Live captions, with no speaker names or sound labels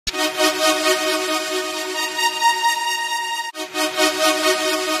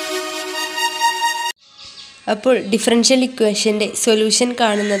അപ്പോൾ differential ഇക്വേഷൻ്റെ solution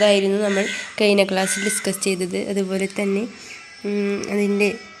കാണുന്നതായിരുന്നു നമ്മൾ കഴിഞ്ഞ ക്ലാസ്സിൽ ഡിസ്കസ് ചെയ്തത്. അതുപോലെ തന്നെ അതിൻ്റെ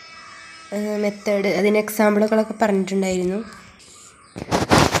മെത്തേഡ്, അതിന് എക്സാമ്പിളുകളൊക്കെ പറഞ്ഞിട്ടുണ്ടായിരുന്നു.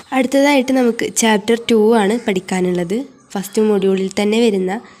 അടുത്തതായിട്ട് നമുക്ക് ചാപ്റ്റർ 2 ആണ് പഠിക്കാനുള്ളത്. ഫസ്റ്റ് മൊഡ്യൂളിൽ തന്നെ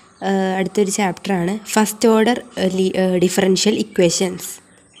വരുന്ന അടുത്തൊരു ചാപ്റ്ററാണ് ഫസ്റ്റ് ഓർഡർ ഡിഫറൻഷ്യൽ ഇക്വേഷൻസ്.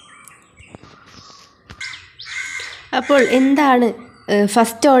 അപ്പോൾ എന്താണ്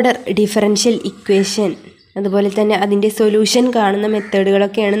ഫസ്റ്റ് ഓർഡർ ഡിഫറൻഷ്യൽ ഇക്വേഷൻ, അതുപോലെ തന്നെ അതിൻ്റെ സൊല്യൂഷൻ കാണുന്ന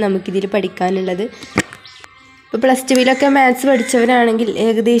മെത്തേഡുകളൊക്കെയാണ് നമുക്കിതിൽ പഠിക്കാനുള്ളത്. ഇപ്പോൾ പ്ലസ് ടുവിലൊക്കെ മാത്സ് പഠിച്ചവരാണെങ്കിൽ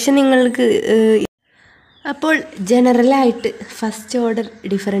ഏകദേശം നിങ്ങൾക്ക് അപ്പോൾ ജനറലായിട്ട് ഫസ്റ്റ് ഓർഡർ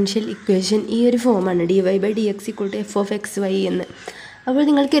ഡിഫറൻഷ്യൽ ഇക്വേഷൻ ഈ ഒരു ഫോമാണ്, dy/dx = f(x, y) എന്ന്. അപ്പോൾ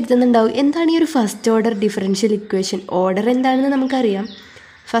നിങ്ങൾക്ക് എഴുതുന്നുണ്ടാവും എന്താണ് ഈ ഒരു first order differential equation. Order എന്താണെന്ന് നമുക്കറിയാം,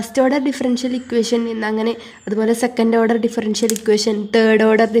 ഫസ്റ്റ് ഓർഡർ ഡിഫറൻഷ്യൽ ഇക്വേഷൻ എന്നങ്ങനെ, അതുപോലെ second order differential equation, third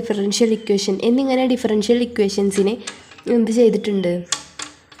order differential equation എന്നിങ്ങനെ ഡിഫറൻഷ്യൽ ഇക്വേഷൻസിനെ എന്ത് ചെയ്തിട്ടുണ്ട്,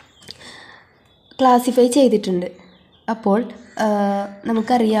 ക്ലാസിഫൈ ചെയ്തിട്ടുണ്ട്. അപ്പോൾ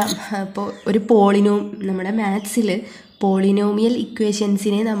നമുക്കറിയാം, അപ്പോൾ ഒരു നമ്മുടെ മാത്സിൽ പോളിനോമിയൽ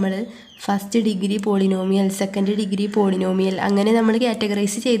ഇക്വേഷൻസിനെ നമ്മൾ first degree polynomial, second degree polynomial അങ്ങനെ നമ്മൾ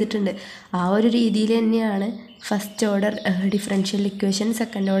കാറ്റഗറൈസ് ചെയ്തിട്ടുണ്ട്. ആ ഒരു രീതിയിൽ തന്നെയാണ് first order differential equation,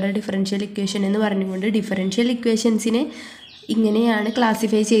 second order differential equation എന്ന് പറഞ്ഞുകൊണ്ട് ഡിഫറൻഷ്യൽ ഇക്വേഷൻസിനെ ഇങ്ങനെയാണ്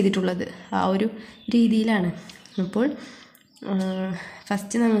ക്ലാസിഫൈ ചെയ്തിട്ടുള്ളത്. ആ ഒരു രീതിയിലാണ്. അപ്പോൾ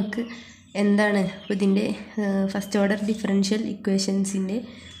ഫസ്റ്റ് നമുക്ക് എന്താണ് ഇതിൻ്റെ ഫസ്റ്റ് ഓർഡർ ഡിഫറൻഷ്യൽ ഇക്വേഷൻസിൻ്റെ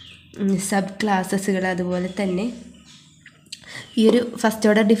സബ് ക്ലാസസുകൾ, അതുപോലെ തന്നെ ഈ ഒരു ഫസ്റ്റ്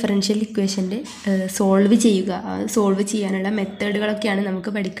ഓർഡർ ഡിഫറൻഷ്യൽ ഇക്വേഷൻ്റെ സോൾവ് ചെയ്യാനുള്ള മെത്തേഡുകളൊക്കെയാണ് നമുക്ക്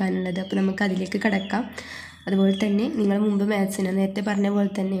പഠിക്കാനുള്ളത്. അപ്പോൾ നമുക്ക് അതിലേക്ക് കടക്കാം. അതുപോലെ തന്നെ നിങ്ങൾ മുമ്പ് മാത്സിന് നേരത്തെ പറഞ്ഞ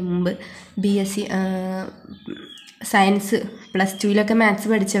പോലെ തന്നെ മുമ്പ് BSc സയൻസ് പ്ലസ് ടുവിലൊക്കെ മാത്സ്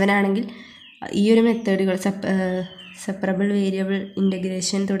പഠിച്ചവരാണെങ്കിൽ ഈ ഒരു മെത്തേഡുകൾ സെപ്പറബിൾ വേരിയബിൾ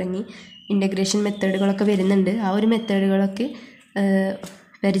ഇൻ്റഗ്രേഷൻ തുടങ്ങി ഇൻ്റഗ്രേഷൻ മെത്തേഡുകളൊക്കെ വരുന്നുണ്ട്. ആ ഒരു മെത്തേഡുകളൊക്കെ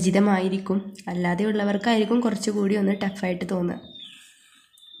പരിചിതമായിരിക്കും. അല്ലാതെ ഉള്ളവർക്കായിരിക്കും കുറച്ചുകൂടി ഒന്ന് ടഫായിട്ട് തോന്നുക.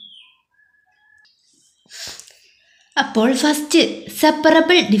 അപ്പോൾ ഫസ്റ്റ്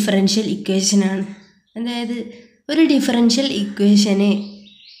സെപ്പറബിൾ ഡിഫറൻഷ്യൽ ഇക്വേഷനാണ്. അതായത് ഒരു ഡിഫറൻഷ്യൽ ഇക്വേഷനെ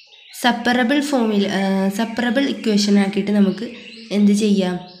സെപ്പറബിൾ ഇക്വേഷനാക്കിയിട്ട് നമുക്ക് എന്ത്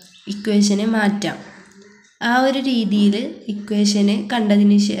ചെയ്യാം, ഇക്വേഷനെ മാറ്റാം. ആ ഒരു രീതിയിൽ ഇക്വേഷനെ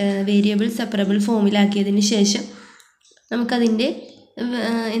കണ്ടതിന് വേരിയബിൾ സെപ്പറബിൾ ഫോമിലാക്കിയതിന് ശേഷം നമുക്കതിൻ്റെ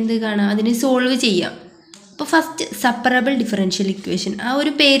അതിനെ സോൾവ് ചെയ്യാം. അപ്പോൾ ഫസ്റ്റ് സെപ്പറബിൾ ഡിഫറൻഷ്യൽ ഇക്വേഷൻ ആ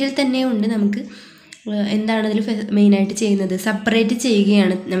ഒരു പേരിൽ തന്നെ ഉണ്ട്. നമുക്ക് എന്താണ് അതിൽ മെയിനായിട്ട് ചെയ്യുന്നത്, സെപ്പറേറ്റ്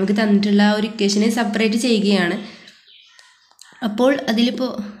ചെയ്യുകയാണ്. നമുക്ക് തന്നിട്ടുള്ള ആ ഒരു ഇക്വേഷനെ സെപ്പറേറ്റ് ചെയ്യുകയാണ്. അപ്പോൾ അതിലിപ്പോൾ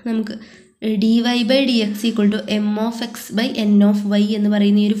നമുക്ക് dy/dx = m(x/n)(y) എന്ന്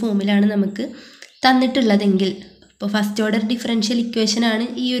പറയുന്ന ഈ ഒരു ഫോമിലാണ് നമുക്ക് തന്നിട്ടുള്ളതെങ്കിൽ, ഇപ്പോൾ ഫസ്റ്റ് ഓർഡർ ഡിഫറൻഷ്യൽ ഇക്വേഷനാണ്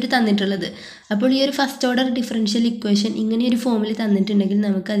ഈ ഒരു തന്നിട്ടുള്ളത്. അപ്പോൾ ഈ ഒരു ഫസ്റ്റ് ഓർഡർ ഡിഫറൻഷ്യൽ ഇക്വേഷൻ ഇങ്ങനെ ഒരു ഫോമിൽ തന്നിട്ടുണ്ടെങ്കിൽ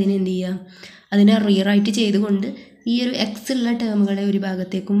നമുക്ക് അതിനെ എന്ത് ചെയ്യാം, അതിനെ റീറൈറ്റ് ചെയ്തുകൊണ്ട് ഈ ഒരു x ഉള്ള ടേമുകളെ ഒരു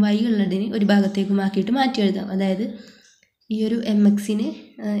ഭാഗത്തേക്കും y ഉള്ളതിനെ ഒരു ഭാഗത്തേക്കും ആക്കിയിട്ട് മാറ്റി എഴുതാം. അതായത് ഈ ഒരു mx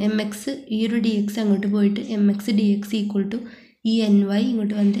ഈ ഒരു dx അങ്ങോട്ട് പോയിട്ട് mx(dx) = ഈ ny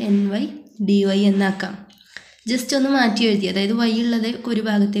ഇങ്ങോട്ട് വന്നിട്ട് ny dy എന്നാക്കാം. ജസ്റ്റ് ഒന്ന് മാറ്റി എഴുതി, അതായത് y ഉള്ളത് ഒരു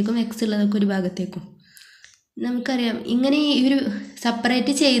ഭാഗത്തേക്കും x ഉള്ളതൊക്കെ ഒരു ഭാഗത്തേക്കും. നമുക്കറിയാം ഇങ്ങനെ ഈ ഒരു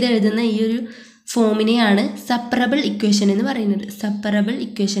സെപ്പറേറ്റ് ചെയ്ത് എഴുതുന്ന ഈ ഒരു ഫോമിനെയാണ് സെപ്പറബിൾ ഇക്വേഷൻ എന്ന്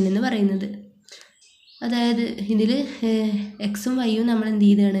പറയുന്നത്. അതായത് ഇതിൽ എക്സും വൈയും നമ്മൾ എന്ത്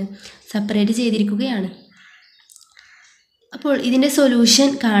ചെയ്താണ്, സെപ്പറേറ്റ് ചെയ്തിരിക്കുകയാണ്. അപ്പോൾ ഇതിൻ്റെ സൊല്യൂഷൻ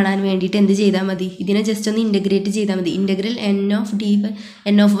കാണാൻ വേണ്ടിയിട്ട് എന്ത് ചെയ്താൽ മതി, ഇതിനെ ജസ്റ്റ് ഒന്ന് ഇൻ്റഗ്രേറ്റ് ചെയ്താൽ മതി. Integral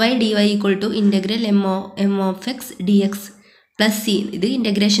n(y) dy = integral m(x) dx + c. ഇത്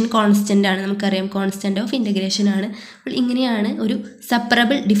ഇൻ്റഗ്രേഷൻ കോൺസ്റ്റൻ്റ് ആണ്, നമുക്കറിയാം കോൺസ്റ്റൻ്റ് ഓഫ് ഇൻ്റഗ്രേഷൻ ആണ്. അപ്പോൾ ഇങ്ങനെയാണ് ഒരു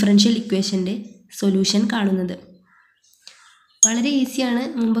സെപ്പറബിൾ ഡിഫറൻഷ്യൽ ഇക്വേഷൻ്റെ സൊല്യൂഷൻ കാണുന്നത്. വളരെ ഈസിയാണ്,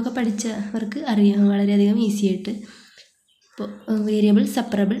 മുമ്പൊക്കെ പഠിച്ചവർക്ക് അറിയാം വളരെയധികം ഈസിയായിട്ട്. ഇപ്പോൾ variable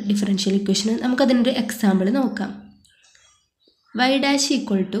separable differential equation നമുക്കതിനൊരു example നോക്കാം. y' =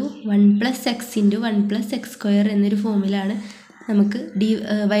 1 + x × 1 + x² എന്നൊരു ഫോമിലാണ് നമുക്ക്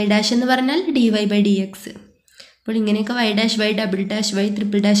y' എന്ന് പറഞ്ഞാൽ dy/dx. അപ്പോൾ ഇങ്ങനെയൊക്കെ y', y', y', y"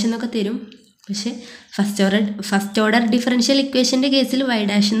 എന്നൊക്കെ തരും. പക്ഷേ ഫസ്റ്റ് ഓർഡർ ഡിഫറൻഷ്യൽ ഇക്വേഷൻ്റെ കേസിൽ y'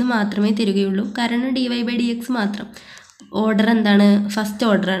 എന്ന് മാത്രമേ തരികയുള്ളൂ. കാരണം dy/dx മാത്രം. ഓർഡർ എന്താണ്, ഫസ്റ്റ്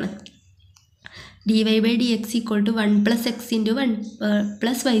ഓർഡറാണ്. dy/dx = 1 + x × 1 +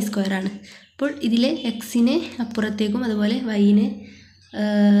 y² ആണ്. അപ്പോൾ ഇതിലെ എക്സിനെ അപ്പുറത്തേക്കും അതുപോലെ വൈനെ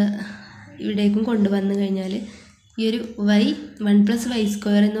ഇവിടേക്കും കൊണ്ടുവന്നു കഴിഞ്ഞാൽ ഈ ഒരു y 1 +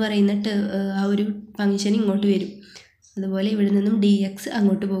 y² എന്ന് പറയുന്ന ആ ഒരു ഫംഗ്ഷൻ ഇങ്ങോട്ട് വരും. അതുപോലെ ഇവിടെ നിന്നും dx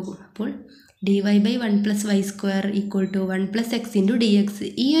അങ്ങോട്ട് പോകും. അപ്പോൾ dy/1 + y² = 1 + x × dx.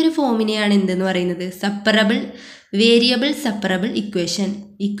 ഈ ഒരു ഫോമിനെയാണ് എന്തെന്ന് പറയുന്നത്? Variable separable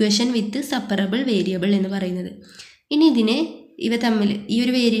equation with separable variable എന്ന് പറയുന്നത്. ഇനി ഇതിനെ ഇവ തമ്മിൽ ഈ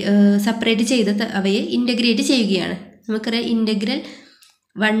ഒരു സെപ്പറേറ്റ് ചെയ്ത അവയെ ഇൻ്റഗ്രേറ്റ് ചെയ്യുകയാണ്. നമുക്കറിയാം ഇൻ്റഗ്രൽ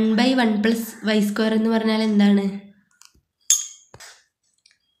 1/1 + y² എന്ന് പറഞ്ഞാൽ എന്താണ്?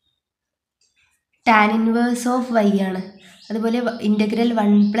 tan ഇൻവേഴ്സ് ഓഫ് y ആണ്. അതുപോലെ ഇൻ്റഗ്രൽ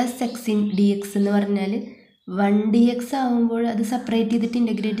 1 + x dx എന്ന് പറഞ്ഞാൽ 1 dx ആകുമ്പോൾ അത് സെപ്പറേറ്റ് ചെയ്തിട്ട്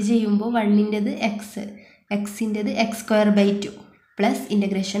ഇൻ്റഗ്രേറ്റ് ചെയ്യുമ്പോൾ 1ൻ്റെത് എക്സിൻ്റെത് x²/2 പ്ലസ്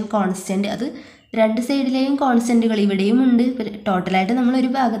ഇൻ്റഗ്രേഷൻ കോൺസ്റ്റൻറ്റ്. അത് രണ്ട് സൈഡിലെയും കോൺസ്റ്റൻറ്റുകൾ ഇവിടെയും ഉണ്ട്. ടോട്ടലായിട്ട് നമ്മൾ ഒരു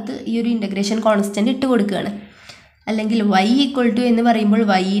ഭാഗത്ത് ഈ ഒരു ഇൻ്റഗ്രേഷൻ കോൺസ്റ്റൻറ്റ് ഇട്ട് കൊടുക്കുകയാണ്. അല്ലെങ്കിൽ y = എന്ന് പറയുമ്പോൾ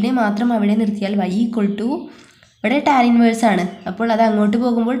yനെ മാത്രം അവിടെ നിർത്തിയാൽ y = ഇവിടെ tan ഇൻവേഴ്സ് ആണ്. അപ്പോൾ അത് അങ്ങോട്ട്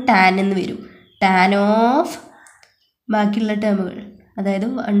പോകുമ്പോൾ tan എന്ന് വരും. tan ഓഫ് ബാക്കിയുള്ള ടേമുകൾ, അതായത്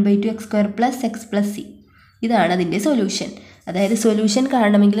 1/2 x² + x + c. ഇതാണ് അതിൻ്റെ സൊല്യൂഷൻ. അതായത് സൊല്യൂഷൻ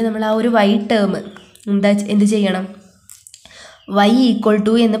കാണണമെങ്കിൽ നമ്മൾ ആ ഒരു y ടേം എന്ത് ചെയ്യണം? y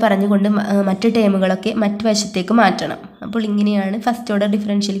 = എന്ന് പറഞ്ഞുകൊണ്ട് മറ്റ് ടേമുകളൊക്കെ മറ്റ് വശത്തേക്ക് മാറ്റണം. അപ്പോൾ ഇങ്ങനെയാണ് first order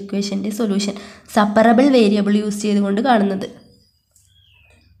differential ഇക്വേഷൻ്റെ solution separable variable use ചെയ്തുകൊണ്ട് കാണുന്നത്.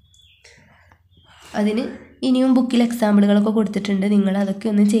 അതിന് ഇനിയും ബുക്കിൽ എക്സാമ്പിളുകളൊക്കെ കൊടുത്തിട്ടുണ്ട്. നിങ്ങൾ അതൊക്കെ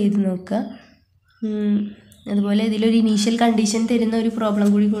ഒന്ന് ചെയ്ത് നോക്കുക. അതുപോലെ ഇതിലൊരു ഇനീഷ്യൽ കണ്ടീഷൻ തരുന്ന ഒരു പ്രോബ്ലം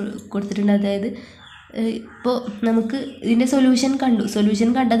കൂടി കൊടുത്തിട്ടുണ്ട്. അതായത് ഇപ്പോൾ നമുക്ക് ഇതിൻ്റെ സൊല്യൂഷൻ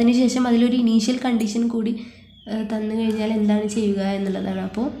കണ്ടതിന് ശേഷം അതിലൊരു ഇനീഷ്യൽ കണ്ടീഷൻ കൂടി തന്നു കഴിഞ്ഞാൽ എന്താണ് ചെയ്യുക എന്നുള്ളതാണ്.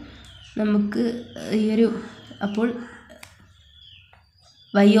 അപ്പോൾ നമുക്ക് അപ്പോൾ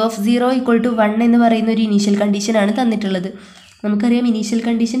y(0 = 1) എന്ന് പറയുന്ന ഒരു ഇനീഷ്യൽ കണ്ടീഷനാണ് തന്നിട്ടുള്ളത്. നമുക്കറിയാം ഇനീഷ്യൽ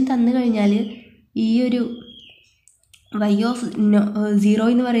കണ്ടീഷൻ തന്നു കഴിഞ്ഞാൽ ഈ ഒരു y(0)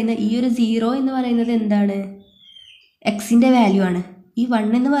 എന്ന് പറയുന്ന ഈ ഒരു 0 എന്ന് പറയുന്നത് എന്താണ്? എക്സിൻ്റെ വാല്യൂ ആണ്. ഈ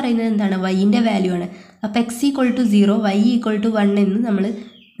 1 എന്ന് പറയുന്നത് എന്താണ്? വൈൻ്റെ വാല്യൂ ആണ്. അപ്പോൾ x = 0 y = 1 എന്ന്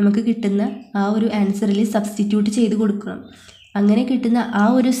നമുക്ക് കിട്ടുന്ന ആ ഒരു ആൻസറിൽ സബ്സ്റ്റിറ്റ്യൂട്ട് ചെയ്ത് കൊടുക്കണം. അങ്ങനെ കിട്ടുന്ന ആ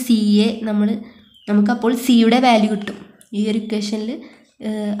ഒരു സിയെ നമുക്കപ്പോൾ സിയുടെ വാല്യൂ കിട്ടും. ഈ ഒരു ഇക്വേഷനിൽ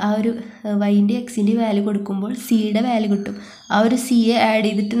ആ ഒരു വൈൻ്റെ എക്സിൻ്റെ വാല്യൂ കൊടുക്കുമ്പോൾ സിയുടെ വാല്യൂ കിട്ടും. ആ ഒരു സിയെ ആഡ്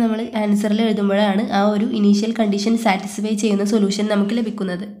ചെയ്തിട്ട് നമ്മൾ ആൻസറിൽ എഴുതുമ്പോഴാണ് ആ ഒരു ഇനീഷ്യൽ കണ്ടീഷൻ സാറ്റിസ്ഫൈ ചെയ്യുന്ന സൊല്യൂഷൻ നമുക്ക്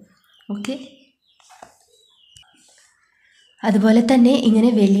ലഭിക്കുന്നത്. ഓക്കെ. അതുപോലെ തന്നെ ഇങ്ങനെ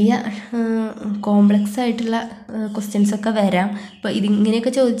വലിയ കോംപ്ലക്സ് ആയിട്ടുള്ള ക്വസ്റ്റ്യൻസൊക്കെ വരാം. അപ്പോൾ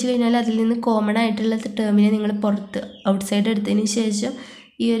ഇതിങ്ങനെയൊക്കെ ചോദിച്ചു കഴിഞ്ഞാൽ അതിൽ നിന്ന് കോമൺ ആയിട്ടുള്ള ടേമിനെ നിങ്ങൾ ഔട്ട്സൈഡ് എടുത്തതിന് ശേഷം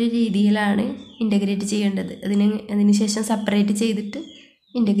ഈ ഒരു രീതിയിലാണ് ഇൻ്റഗ്രേറ്റ് ചെയ്യേണ്ടത്. അതിന് ശേഷം സെപ്പറേറ്റ് ചെയ്തിട്ട്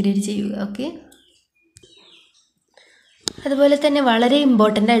ഇൻ്റഗ്രേറ്റ് ചെയ്യുക. ഓക്കെ. അതുപോലെ തന്നെ വളരെ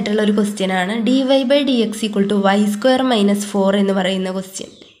ഇമ്പോർട്ടൻ്റ് ആയിട്ടുള്ള ഒരു ക്വസ്റ്റ്യനാണ് dy/dx = y² - 4 എന്ന് പറയുന്ന ക്വസ്റ്റ്യൻ.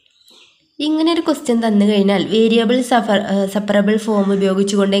 ഇങ്ങനെ ഒരു ക്വസ്റ്റ്യൻ തന്നു കഴിഞ്ഞാൽ വേരിയബിൾ സെപ്പറബിൾ ഫോം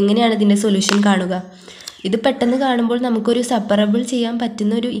ഉപയോഗിച്ചുകൊണ്ട് എങ്ങനെയാണ് ഇതിൻ്റെ സൊല്യൂഷൻ കാണുക? ഇത് പെട്ടെന്ന് കാണുമ്പോൾ നമുക്കൊരു സെപ്പറബിൾ ചെയ്യാൻ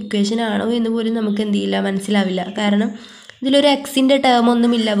പറ്റുന്ന ഒരു ഇക്വേഷൻ ആണോ എന്ന് പോലും നമുക്ക് മനസ്സിലാവില്ല. കാരണം ഇതിലൊരു എക്സിൻ്റെ ടേം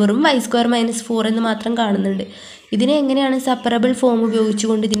ഒന്നുമില്ല, വെറും y² - 4 എന്ന് മാത്രം കാണുന്നുണ്ട്. ഇതിനെ എങ്ങനെയാണ് സെപ്പറബിൾ ഫോം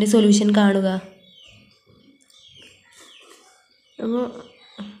ഉപയോഗിച്ചുകൊണ്ട് ഇതിൻ്റെ സൊല്യൂഷൻ കാണുക? അപ്പോൾ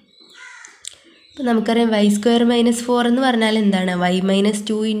നമുക്കറിയാം y² - 4 എന്ന് പറഞ്ഞാൽ എന്താണ്? y -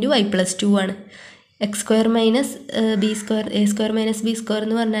 2 × y + 2 ആണ്. x² - b² a² - b²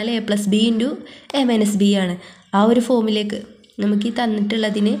 എന്ന് പറഞ്ഞാൽ a + b × a - b ആണ്. ആ ഒരു ഫോമിലേക്ക് നമുക്ക് ഈ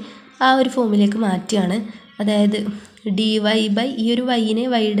തന്നിട്ടുള്ളതിനെ ആ ഒരു ഫോമിലേക്ക് മാറ്റുകയാണ്. അതായത് ഈ ഒരു വൈനെ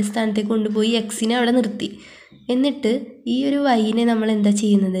വൈയുടെ സ്ഥാനത്തേക്ക് കൊണ്ടുപോയി എക്സിനെ അവിടെ നിർത്തി. എന്നിട്ട് ഈ ഒരു വൈനെ നമ്മൾ എന്താ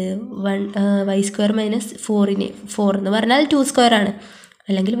ചെയ്യുന്നത്? y² - 4 എന്ന് പറഞ്ഞാൽ 2² ആണ്.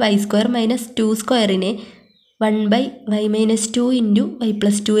 അല്ലെങ്കിൽ y² - 2² 1/y - 2 × y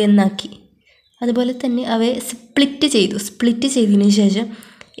 + 2 എന്നാക്കി. അതുപോലെ തന്നെ അവയെ സ്പ്ലിറ്റ് ചെയ്തതിന് ശേഷം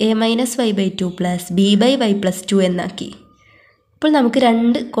a - y/2 + b/y + 2 എന്നാക്കി. അപ്പോൾ നമുക്ക്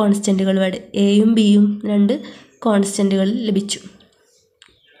രണ്ട് കോൺസ്റ്റൻറ്റുകൾ എയും ബിയും രണ്ട് കോൺസ്റ്റൻറ്റുകൾ ലഭിച്ചു.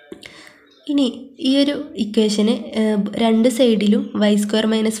 ഇനി ഈ ഒരു ഇക്വേഷന് രണ്ട് സൈഡിലും y²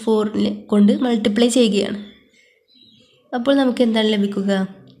 - 4 കൊണ്ട് മൾട്ടിപ്ലൈ ചെയ്യുകയാണ്. അപ്പോൾ നമുക്ക് എന്താണ് ലഭിക്കുക?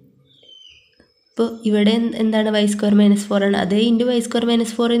 ഇപ്പോൾ ഇവിടെ എന്താണ്? y² - 4 ആണ്. അതേ y²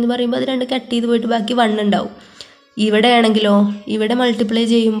 - 4 എന്ന് പറയുമ്പോൾ അത് രണ്ട് കട്ട് ചെയ്ത് പോയിട്ട് ബാക്കി 1 ഉണ്ടാവും. ഇവിടെ ആണെങ്കിലോ ഇവിടെ മൾട്ടിപ്ലൈ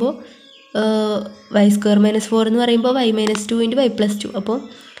ചെയ്യുമ്പോൾ y² - 4 എന്ന് പറയുമ്പോൾ y - 2 × y + 2. അപ്പോൾ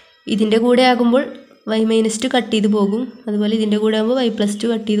ഇതിൻ്റെ കൂടെ ആകുമ്പോൾ y - 2 കട്ട് ചെയ്ത് പോകും. അതുപോലെ ഇതിൻ്റെ കൂടെ ആകുമ്പോൾ y + 2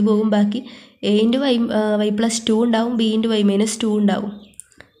 കട്ട് ചെയ്ത് പോകും. ബാക്കി a × y + 2 ഉണ്ടാവും, b × y - 2 ഉണ്ടാവും.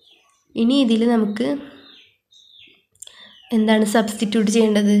 ഇനി ഇതിൽ നമുക്ക് എന്താണ് സബ്സ്റ്റിറ്റ്യൂട്ട്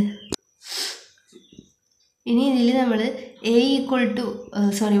ചെയ്യേണ്ടത്? ഇനി ഇതിൽ നമ്മൾ y =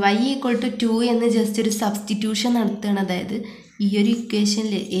 2 എന്ന് ജസ്റ്റ് ഒരു സബ്സ്റ്റിറ്റ്യൂഷൻ നടത്തുകയാണ്. അതായത് ഈ ഒരു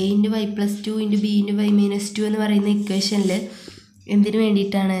ഇക്വേഷനിൽ a × y + 2 × b × y - 2 എന്ന് പറയുന്ന ഇക്വേഷനിൽ എന്തിനു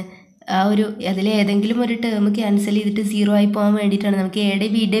വേണ്ടിയിട്ടാണ് അതിൽ ഏതെങ്കിലും ഒരു ടേം ക്യാൻസൽ ചെയ്തിട്ട് 0 ആയി പോകാൻ വേണ്ടിയിട്ടാണ്, നമുക്ക് എയുടെ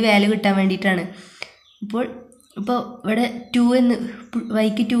ബിയുടെ വാല്യൂ കിട്ടാൻ വേണ്ടിയിട്ടാണ്. ഇപ്പോൾ ഇവിടെ 2 എന്ന്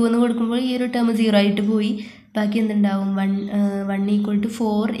വൈക്ക് 2 എന്ന് കൊടുക്കുമ്പോൾ ഈ ഒരു ടേം 0 ആയിട്ട് പോയി. ബാക്കി എന്തുണ്ടാവും? 1 =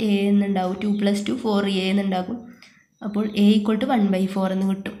 4a എന്നുണ്ടാവും. 2 + 2 4a എന്നുണ്ടാകും. അപ്പോൾ a = 1/4 എന്ന്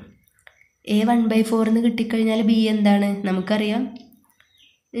കിട്ടും. a 1/4 എന്ന് കിട്ടിക്കഴിഞ്ഞാൽ b എന്താണ് നമുക്കറിയാം.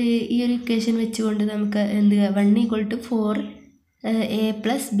 ഈ ഒരു ഇക്വേഷൻ വെച്ചുകൊണ്ട് നമുക്ക് എന്ത് 1 = 4a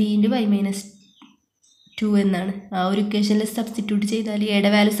 + b × y - 2 എന്നാണ്. ആ ഒരു ഇക്വേഷനിൽ സബ്സ്റ്റിറ്റ്യൂട്ട് ചെയ്താൽ എയുടെ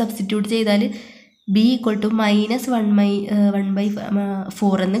വാല്യൂ സബ്സ്റ്റിറ്റ്യൂട്ട് ചെയ്താൽ b =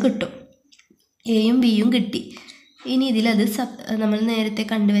 -1/4 എന്ന് കിട്ടും. എയും ബിയും കിട്ടി. ഇനി ഇതിലത് നമ്മൾ നേരത്തെ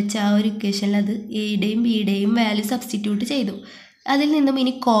കണ്ടുവച്ച ആ ഒരു ഇക്വേഷനിൽ അത് എയുടെയും ബിയുടെയും വാല്യൂ സബ്സ്റ്റിറ്റ്യൂട്ട് ചെയ്തു. അതിൽ നിന്നും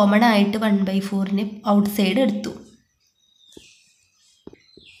ഇനി കോമൺ ആയിട്ട് 1/4നെ ഔട്ട്സൈഡ് എടുത്തു.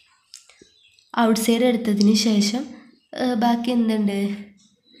 ഔട്ട്സൈഡ് എടുത്തതിന് ശേഷം ബാക്കി എന്തുണ്ട്?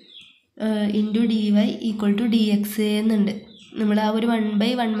 × dy = dx എന്നുണ്ട്. നമ്മൾ ആ ഒരു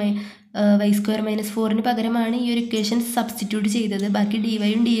 1/1 y² - 4ന് പകരമാണ് ഈ ഒരു ഇക്വേഷൻ സബ്സ്റ്റിറ്റ്യൂട്ട് ചെയ്തത്. ബാക്കി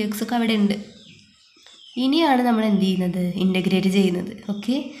dy-യും dx ഒക്കെ അവിടെ ഉണ്ട്. ഇനിയാണ് നമ്മൾ എന്ത് ചെയ്യുന്നത്? ഇൻ്റഗ്രേറ്റ് ചെയ്യുന്നത്.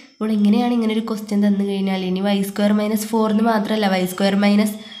 ഓക്കെ, അപ്പോൾ ഇങ്ങനെ ഒരു ക്വസ്റ്റ്യൻ തന്നു കഴിഞ്ഞാൽ ഇനി y² - 4 എന്ന് മാത്രമല്ല y² -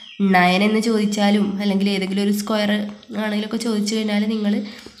 9 എന്ന് ചോദിച്ചാലും അല്ലെങ്കിൽ ഏതെങ്കിലും ഒരു സ്ക്വയർ ആണെങ്കിലൊക്കെ ചോദിച്ചു കഴിഞ്ഞാൽ നിങ്ങൾ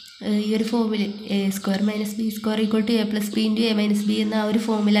ഈ ഒരു ഫോമിൽ a² - b² = a + b × a - b എന്ന ആ ഒരു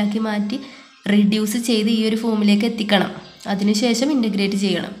ഫോമിലാക്കി മാറ്റി റിഡ്യൂസ് ചെയ്ത് ഈ ഒരു ഫോമിലേക്ക് എത്തിക്കണം. അതിനുശേഷം ഇൻ്റഗ്രേറ്റ്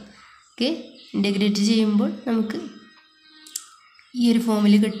ചെയ്യണം. ഓക്കെ, ഇൻ്റഗ്രേറ്റ് ചെയ്യുമ്പോൾ നമുക്ക് ഈ ഒരു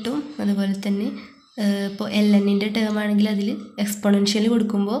ഫോമിൽ കിട്ടും. അതുപോലെ തന്നെ ഇപ്പോൾ lnൻ്റെ ടേം ആണെങ്കിൽ അതിൽ എക്സ്പോണൻഷ്യൽ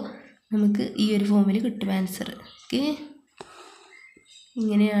കൊടുക്കുമ്പോൾ നമുക്ക് ഈ ഒരു ഫോമിൽ കിട്ടും ആൻസർ. ഓക്കെ,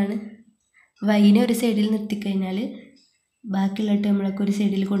 ഇങ്ങനെയാണ് y-നെ ഒരു സൈഡിൽ നിർത്തിക്കഴിഞ്ഞാൽ ബാക്കിയുള്ള ടേമുകളൊക്കെ ഒരു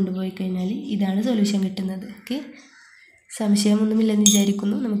സൈഡിൽ കൊണ്ടുപോയി കഴിഞ്ഞാൽ ഇതാണ് സൊല്യൂഷൻ കിട്ടുന്നത്. ഓക്കെ, സംശയമൊന്നുമില്ലെന്ന്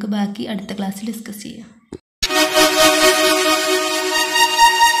വിചാരിക്കുന്നു. നമുക്ക് ബാക്കി അടുത്ത ക്ലാസ്സിൽ ഡിസ്കസ് ചെയ്യാം.